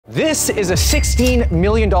This is a $16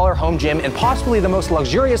 million home gym and possibly the most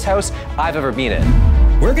luxurious house I've ever been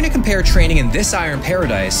in. We're gonna compare training in this iron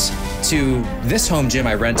paradise to this home gym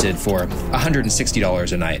I rented for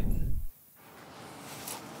 $160 a night.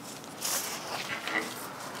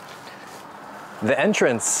 The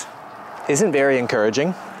entrance isn't very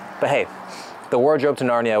encouraging, but hey, the wardrobe to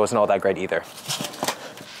Narnia wasn't all that great either.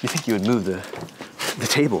 You think you would move the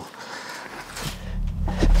table?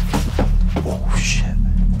 Oh shit.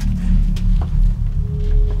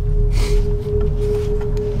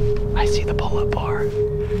 I see the pull-up bar.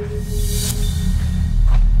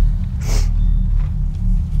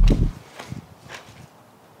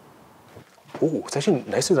 Oh, it's actually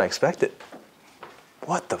nicer than I expected.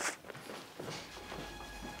 What the f?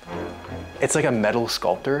 It's like a metal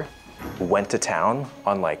sculptor went to town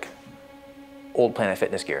on like old Planet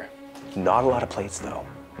Fitness gear. Not a lot of plates though,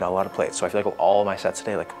 not a lot of plates. So I feel like all of my sets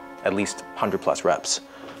today, like at least 100 plus reps.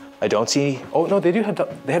 I don't see, oh no, they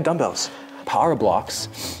have dumbbells. Power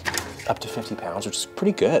blocks up to 50 pounds, which is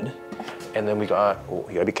pretty good. And then we got, oh,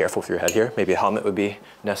 you gotta be careful for your head here. Maybe a helmet would be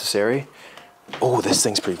necessary. Oh, this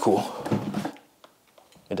thing's pretty cool.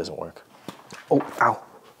 It doesn't work. Oh, ow.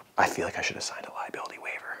 I feel like I should have signed a liability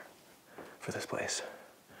waiver for this place.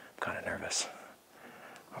 I'm kind of nervous.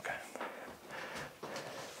 Okay.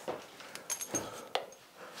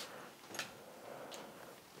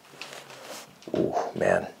 Oh,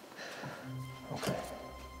 man. Okay.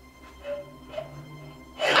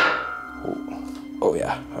 Oh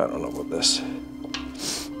yeah, I don't know about this.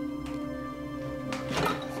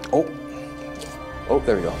 Oh. Oh,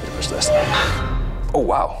 there we go. Push this. Oh,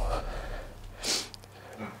 wow.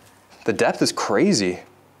 The depth is crazy.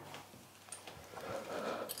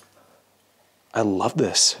 I love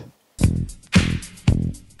this.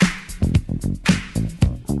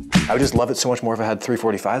 I would just love it so much more if I had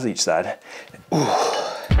 345s each side. Ooh.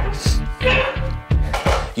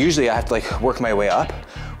 Usually I have to like work my way up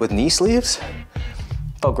with knee sleeves.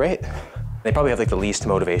 Felt great. They probably have like the least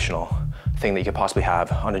motivational thing that you could possibly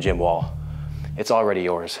have on a gym wall. It's already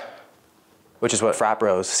yours, which is what frat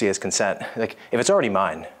bros see as consent. Like, if it's already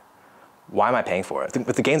mine, why am I paying for it?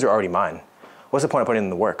 If the gains are already mine, what's the point of putting in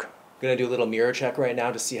the work? I'm gonna do a little mirror check right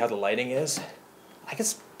now to see how the lighting is. I think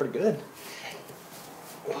it's pretty good.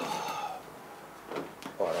 Oh,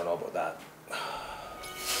 I don't know about that.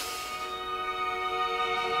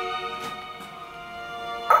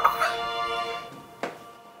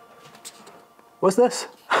 What's this?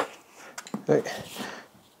 Hey.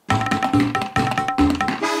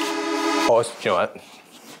 Oh, you know what?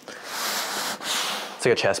 It's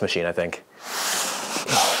like a chess machine, I think.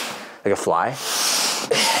 Like a fly.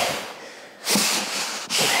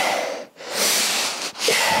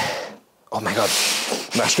 Oh my God,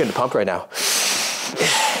 I'm actually getting pumped right now.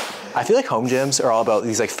 I feel like home gyms are all about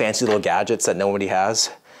these like fancy little gadgets that nobody has.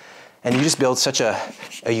 And you just build such a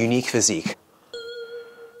unique physique.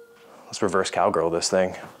 Let's reverse cowgirl this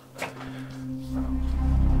thing.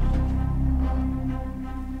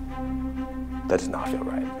 That does not feel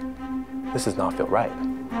right. This does not feel right.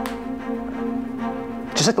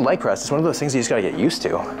 Just like the leg press, it's one of those things you just gotta get used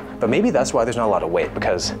to. But maybe that's why there's not a lot of weight,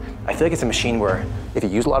 because I feel like it's a machine where if you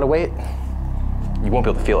use a lot of weight, you won't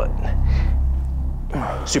be able to feel it.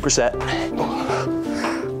 Superset.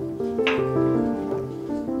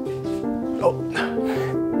 Oh.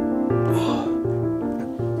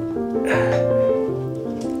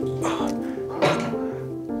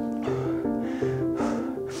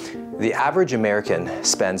 The average American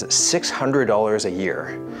spends $600 a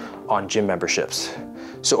year on gym memberships.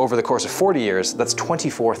 So over the course of 40 years, that's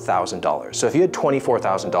 $24,000. So if you had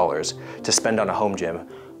 $24,000 to spend on a home gym,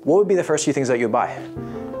 what would be the first few things that you would buy?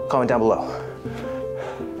 Comment down below.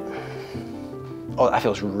 Oh, that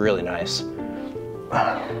feels really nice.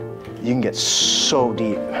 You can get so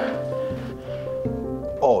deep.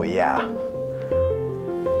 Oh yeah.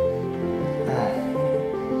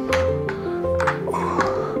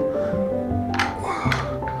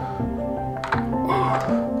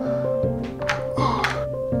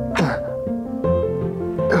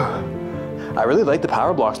 I really like the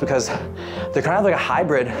power blocks because they're kind of like a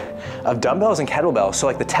hybrid of dumbbells and kettlebells. So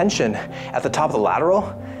like the tension at the top of the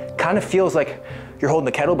lateral kind of feels like you're holding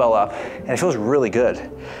the kettlebell up and it feels really good.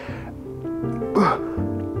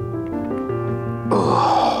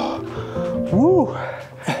 Woo.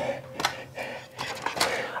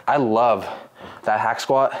 I love that hack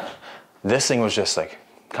squat. This thing was just like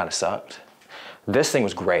kind of sucked. This thing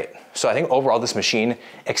was great. So I think overall this machine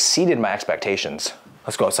exceeded my expectations.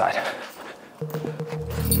 Let's go outside.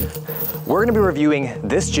 We're gonna be reviewing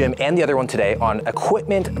this gym and the other one today on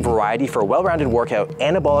equipment variety for a well-rounded workout,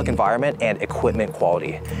 anabolic environment, and equipment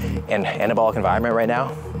quality. And anabolic environment right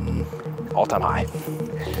now, all-time high.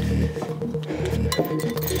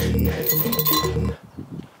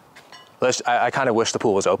 I kind of wish the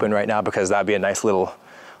pool was open right now because that'd be a nice little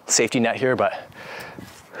safety net here, but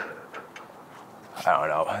I don't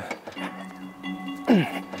know.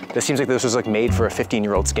 This seems like this was like made for a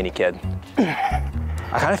 15-year-old skinny kid.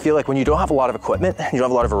 I kind of feel like when you don't have a lot of equipment, you don't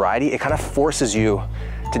have a lot of variety, it kind of forces you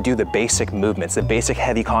to do the basic movements, the basic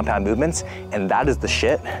heavy compound movements, and that is the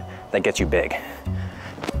shit that gets you big.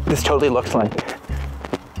 This totally looks like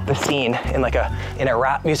the scene in a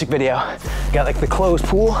rap music video. You got like the closed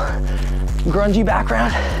pool, grungy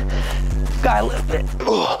background, guy lifting it.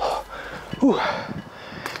 Ooh.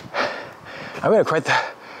 I'm gonna quit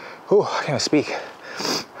that. Ooh, I can't even speak.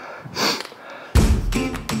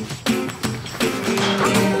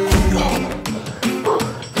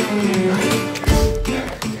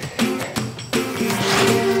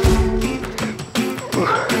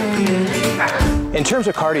 In terms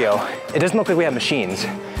of cardio, it doesn't look like we have machines,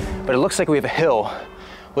 but it looks like we have a hill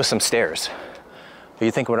with some stairs. Are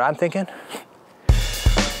you thinking what I'm thinking?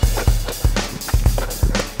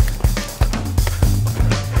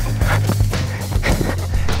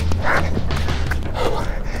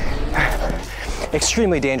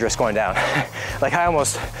 Extremely dangerous going down. Like I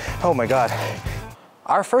almost, oh my God.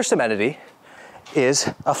 Our first amenity is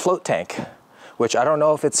a float tank, which I don't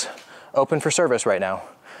know if it's open for service right now,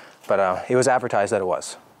 but it was advertised that it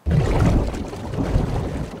was.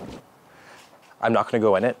 I'm not gonna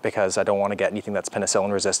go in it because I don't wanna get anything that's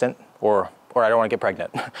penicillin resistant or I don't wanna get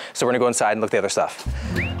pregnant. So we're gonna go inside and look at the other stuff.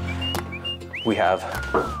 We have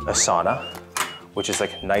a sauna, which is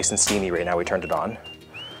like nice and steamy right now. We turned it on.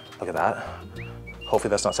 Look at that. Hopefully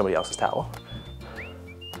that's not somebody else's towel.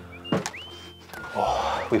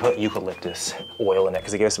 Oh, we put eucalyptus oil in it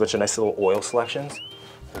because they gave us a bunch of nice little oil selections.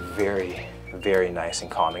 Very, very nice and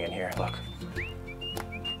calming in here, look.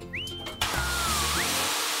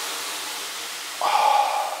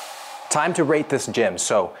 Time to rate this gym.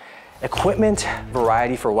 So equipment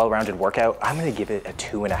variety for a well-rounded workout, I'm gonna give it a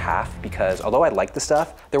 2.5 because although I like the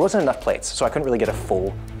stuff, there wasn't enough plates, so I couldn't really get a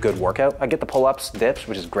full good workout. I get the pull-ups, dips,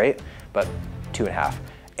 which is great, but 2.5.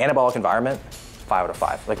 Anabolic environment, 5 out of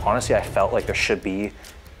 5. Like honestly, I felt like there should be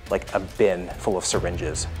like a bin full of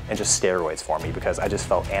syringes and just steroids for me because I just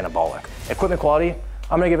felt anabolic. Equipment quality,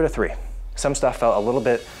 I'm gonna give it a 3. Some stuff felt a little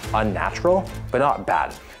bit unnatural, but not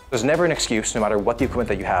bad. There's never an excuse, no matter what the equipment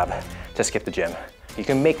that you have, to skip the gym. You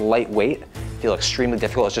can make lightweight feel extremely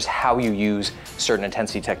difficult. It's just how you use certain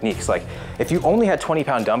intensity techniques. Like if you only had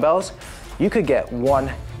 20-pound dumbbells, you could get one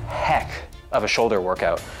heck of a shoulder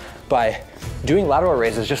workout by doing lateral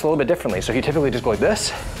raises just a little bit differently. So if you typically just go like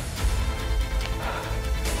this,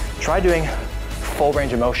 try doing full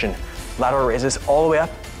range of motion, lateral raises all the way up,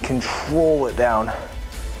 control it down.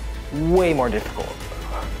 Way more difficult.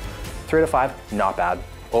 3 out of 5, not bad.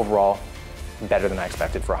 Overall, better than I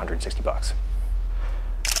expected for 160 bucks.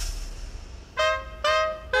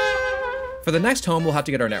 For the next home, we'll have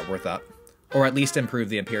to get our net worth up, or at least improve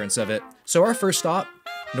the appearance of it. So our first stop,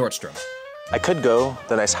 Nordstrom. I could go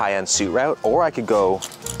the nice high-end suit route, or I could go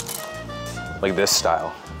like this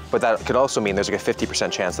style. But that could also mean there's like a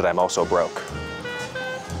 50% chance that I'm also broke.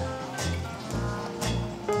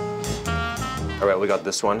 All right, we got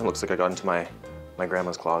this one. Looks like I got into my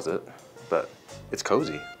grandma's closet, but it's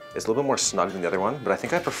cozy. It's a little bit more snug than the other one, but I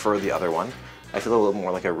think I prefer the other one. I feel a little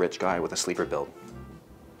more like a rich guy with a sleeper build.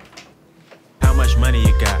 How much money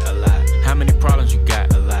you got? A lot. How many problems you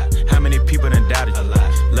got? A lot. How many people done doubted you? A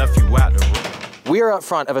lot. Left you out the room. We are up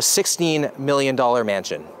front of a $16 million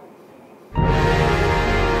mansion.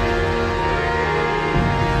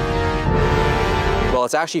 Well,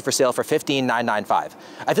 it's actually for sale for $15,995.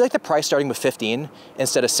 I feel like the price starting with 15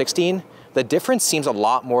 instead of 16, the difference seems a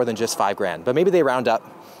lot more than just 5 grand, but maybe they round up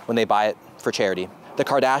when they buy it for charity. The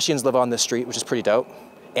Kardashians live on this street, which is pretty dope,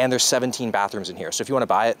 and there's 17 bathrooms in here. So if you want to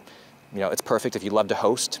buy it, you know, it's perfect if you love to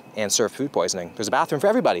host and serve food poisoning. There's a bathroom for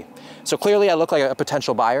everybody. So clearly I look like a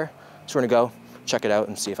potential buyer. So we're gonna go check it out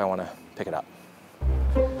and see if I want to pick it up.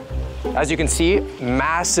 As you can see,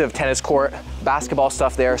 massive tennis court, basketball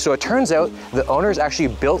stuff there. So it turns out the owners actually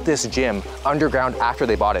built this gym underground after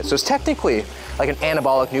they bought it. So it's technically like an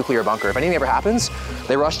anabolic nuclear bunker. If anything ever happens,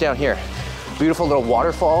 they rush down here. Beautiful little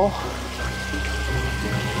waterfall.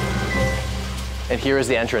 And here is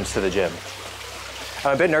the entrance to the gym.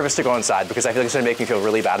 I'm a bit nervous to go inside because I feel like it's gonna make me feel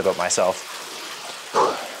really bad about myself.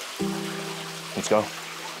 Let's go.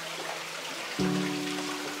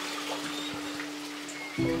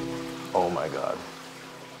 Oh my God.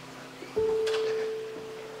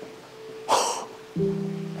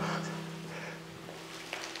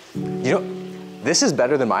 This is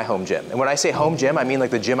better than my home gym. And when I say home gym, I mean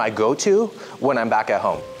like the gym I go to when I'm back at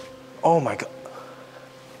home. Oh my God.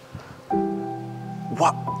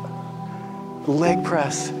 What? Leg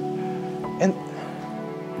press. And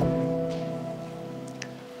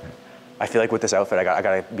I feel like with this outfit, I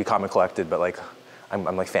gotta be calm and collected, but like, I'm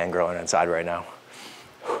like fangirling inside right now.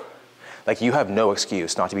 Like, you have no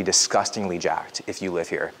excuse not to be disgustingly jacked if you live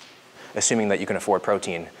here, assuming that you can afford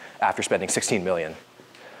protein after spending 16 million.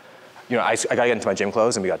 You know, I gotta get into my gym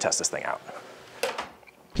clothes and we gotta test this thing out.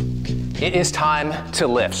 It is time to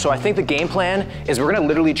lift. So I think the game plan is we're gonna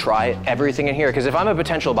literally try everything in here, because if I'm a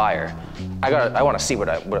potential buyer, I wanna see what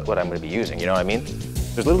I'm gonna be using, you know what I mean?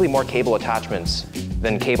 There's literally more cable attachments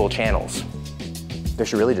than cable channels. There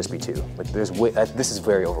should really just be 2. Like, this is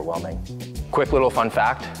very overwhelming. Quick little fun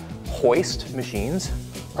fact, hoist machines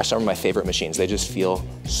are some of my favorite machines. They just feel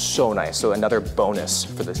so nice. So another bonus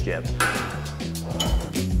for this gym.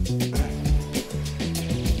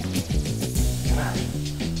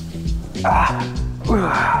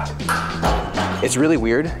 It's really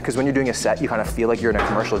weird, because when you're doing a set, you kind of feel like you're in a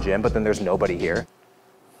commercial gym, but then there's nobody here.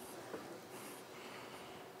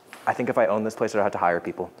 I think if I owned this place, I'd have to hire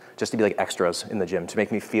people just to be like extras in the gym to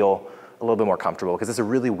make me feel a little bit more comfortable, because it's a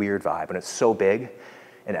really weird vibe and it's so big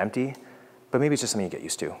and empty, but maybe it's just something you get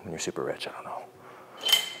used to when you're super rich, I don't know.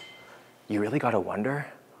 You really gotta wonder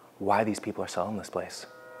why these people are selling this place.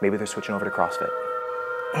 Maybe they're switching over to CrossFit.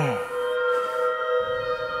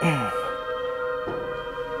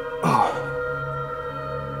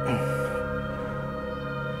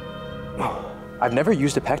 I've never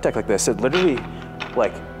used a pec deck like this. It literally,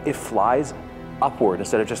 like, it flies upward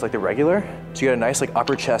instead of just like the regular. So you get a nice like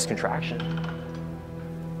upper chest contraction.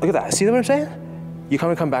 Look at that, see what I'm saying? You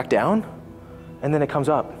come back down, and then it comes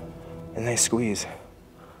up, and then I squeeze.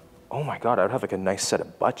 Oh my God, I would have like a nice set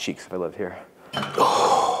of butt cheeks if I lived here.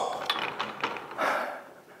 Oh.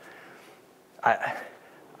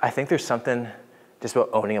 I think there's something just about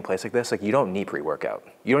owning a place like this. Like, you don't need pre-workout.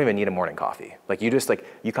 You don't even need a morning coffee. Like, you just like,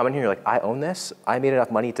 you come in here, you're like, I own this. I made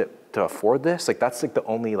enough money to afford this. Like, that's like the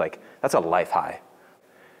only, like, that's a life high.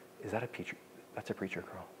 Is that a preacher? That's a preacher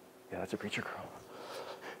curl. Yeah, that's a preacher curl.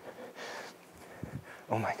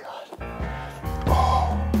 Oh my God.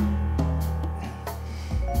 Oh.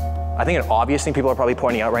 I think an obvious thing people are probably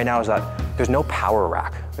pointing out right now is that there's no power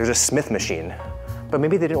rack. There's a Smith machine, but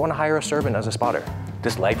maybe they didn't want to hire a servant as a spotter.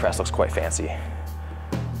 This leg press looks quite fancy,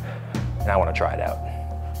 and I want to try it out.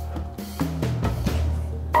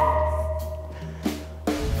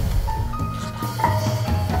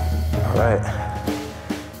 All right.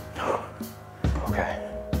 Okay.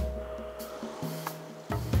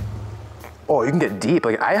 Oh, you can get deep.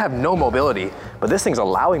 Like, I have no mobility, but this thing's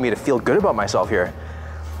allowing me to feel good about myself here.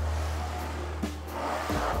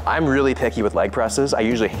 I'm really picky with leg presses. I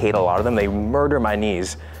usually hate a lot of them. They murder my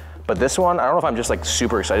knees. But this one, I don't know if I'm just like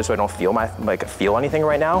super excited so I don't feel anything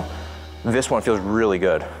right now. This one feels really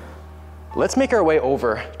good. Let's make our way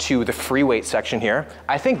over to the free weight section here.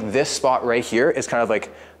 I think this spot right here is kind of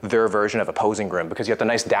like their version of a posing room, because you got the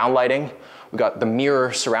nice down lighting, we got the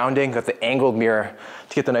mirror surrounding, we got the angled mirror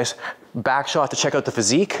to get the nice back shot to check out the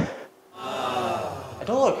physique. I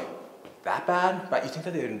don't look that bad, but you think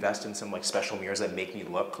that they would invest in some like special mirrors that make me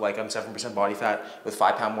look like I'm 7% body fat with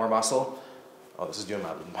 5 pounds more muscle? Oh, this is doing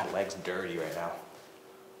my legs dirty right now.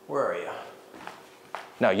 Where are you?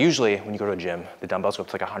 Now, usually when you go to a gym, the dumbbells go up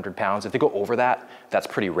to like 100 pounds. If they go over that, that's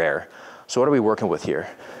pretty rare. So what are we working with here?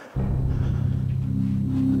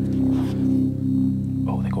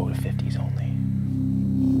 Oh, they go to 50s only.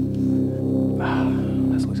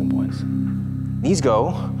 That's losing points. These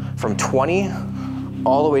go from 20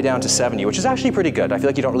 all the way down to 70, which is actually pretty good. I feel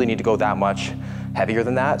like you don't really need to go that much heavier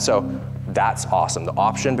than that. So that's awesome, the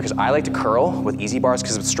option, because I like to curl with easy bars,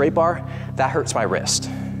 because with straight bar, that hurts my wrist.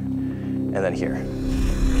 And then here,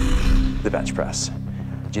 the bench press. Do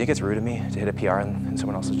you think it's rude of me to hit a PR in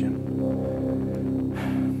someone else's gym?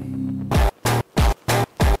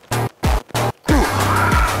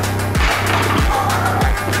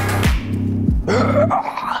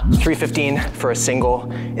 315 for a single.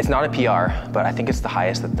 It's not a PR, but I think it's the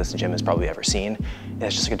highest that this gym has probably ever seen. And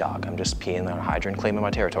it's just like a dog. I'm just peeing on a hydrant, claiming my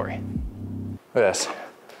territory. Look at this.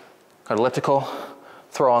 Got elliptical,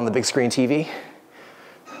 throw on the big screen TV.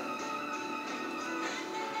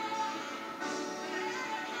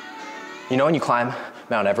 You know when you climb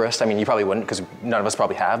Mount Everest, I mean, you probably wouldn't, because none of us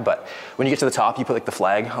probably have, but when you get to the top, you put like the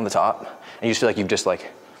flag on the top, and you just feel like you've just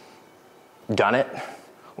like done it.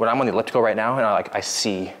 When I'm on the elliptical right now, and I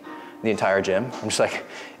see the entire gym, I'm just like,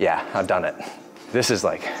 yeah, I've done it. This is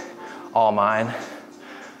like all mine.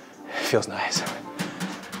 It feels nice.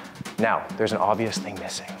 Now, there's an obvious thing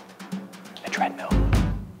missing. A treadmill,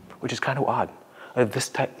 which is kind of odd.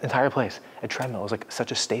 This entire place, a treadmill is like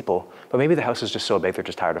such a staple, but maybe the house is just so big they're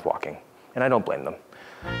just tired of walking. And I don't blame them.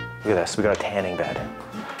 Look at this, we got a tanning bed,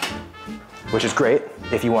 which is great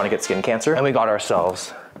if you want to get skin cancer. And we got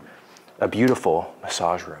ourselves a beautiful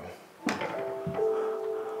massage room.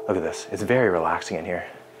 Look at this, it's very relaxing in here.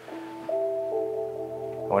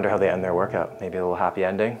 I wonder how they end their workout. Maybe a little happy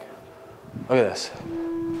ending. Look at this.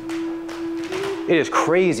 It is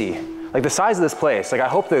crazy. Like the size of this place, like I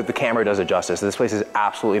hope that the camera does it justice. This place is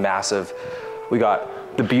absolutely massive. We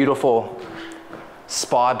got the beautiful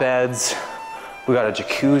spa beds. We got a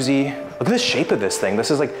jacuzzi. Look at the shape of this thing.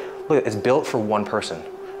 This is like, look, it's built for one person.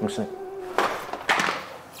 I'm just like,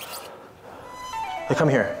 come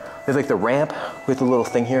here. There's like the ramp with the little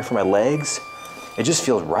thing here for my legs. It just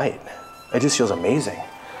feels right. It just feels amazing.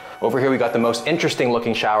 Over here we got the most interesting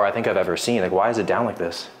looking shower I think I've ever seen. Like why is it down like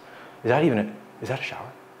this? Is that a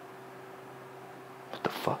shower? What the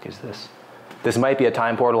fuck is this? This might be a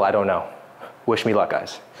time portal, I don't know. Wish me luck,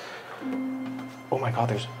 guys. Oh my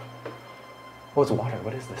God, oh, it's water,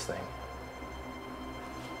 what is this thing?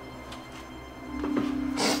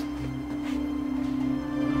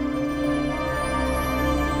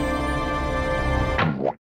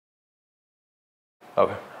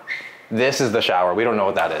 Okay, this is the shower. We don't know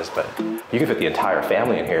what that is, but you can fit the entire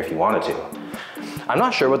family in here if you wanted to. I'm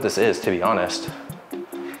not sure what this is, to be honest.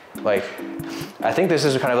 Like, I think this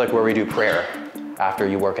is kind of like where we do prayer after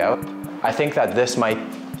you work out. I think that this might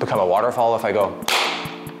become a waterfall if I go.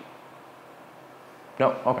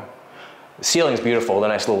 No, okay. The ceiling's beautiful, the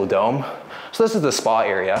nice little dome. So this is the spa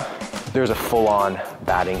area. There's a full-on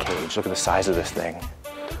batting cage. Look at the size of this thing.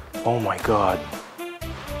 Oh my God.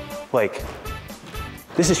 Like,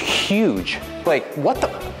 this is huge. Like, what the?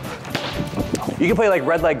 You can play like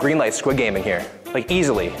red light, green light, Squid Game in here, like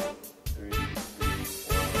easily.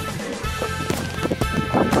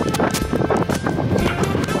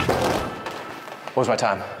 What was my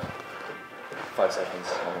time? 5 seconds,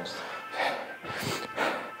 almost.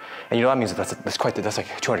 And you know, that means that's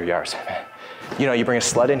like 200 yards, man. You know, you bring a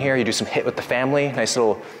sled in here, you do some hit with the family, nice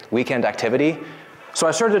little weekend activity. So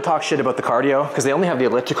I started to talk shit about the cardio because they only have the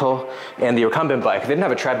elliptical and the recumbent bike. They didn't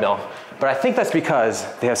have a treadmill, but I think that's because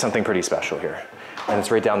they have something pretty special here. And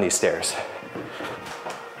it's right down these stairs.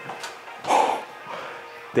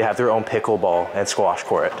 They have their own pickleball and squash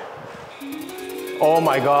court. Oh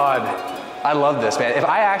my God. I love this, man. If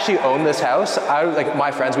I actually owned this house, like my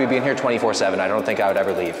friends, we'd be in here 24/7. I don't think I would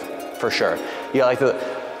ever leave, for sure. Yeah, like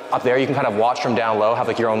up there, you can kind of watch from down low, have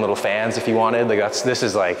like your own little fans if you wanted. Like this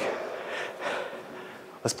is like,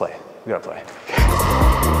 let's play. We gotta play.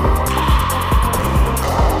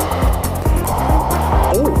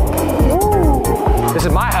 Oh, this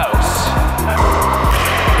is my house.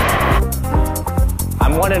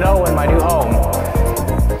 I'm 1-0 in my new home.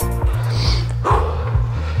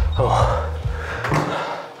 Oh.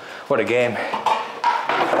 What a game.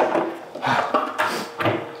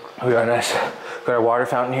 We got our water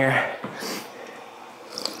fountain here.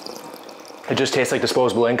 It just tastes like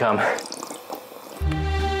disposable income.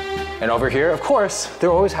 And over here, of course,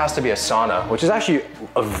 there always has to be a sauna, which is actually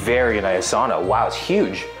a very nice sauna. Wow, it's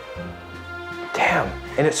huge. Damn,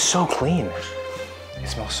 and it's so clean. It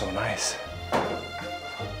smells so nice.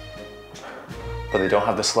 But they don't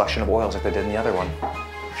have the selection of oils like they did in the other one.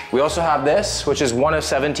 We also have this, which is one of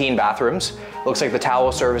 17 bathrooms. Looks like the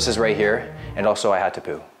towel service is right here. And also I had to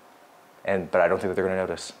poo. But I don't think that they're gonna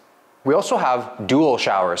notice. We also have dual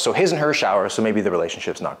showers, so his and her showers, so maybe the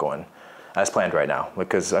relationship's not going as planned right now.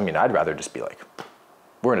 Because, I mean, I'd rather just be like,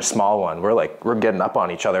 we're in a small one. We're getting up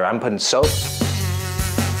on each other. I'm putting soap.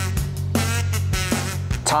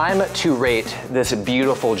 Time to rate this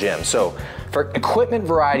beautiful gym. So for equipment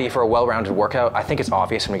variety for a well-rounded workout, I think it's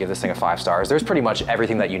obvious I'm gonna give this thing a 5 stars. There's pretty much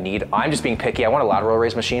everything that you need. I'm just being picky. I want a lateral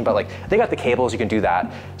raise machine, but like they got the cables, you can do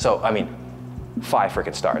that. So, I mean, 5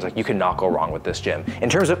 freaking stars. Like you cannot go wrong with this gym. In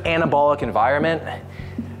terms of anabolic environment,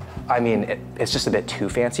 I mean, it's just a bit too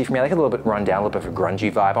fancy for me. I like a little bit run down, a little bit of a grungy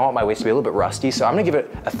vibe. I want my waist to be a little bit rusty, so I'm gonna give it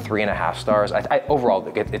a 3.5 stars. Overall,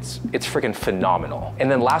 it's freaking phenomenal. And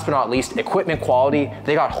then last but not least, equipment quality.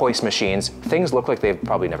 They got hoist machines. Things look like they've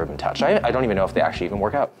probably never been touched. I don't even know if they actually even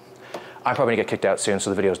work out. I'm probably gonna get kicked out soon, so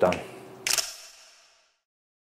the video's done.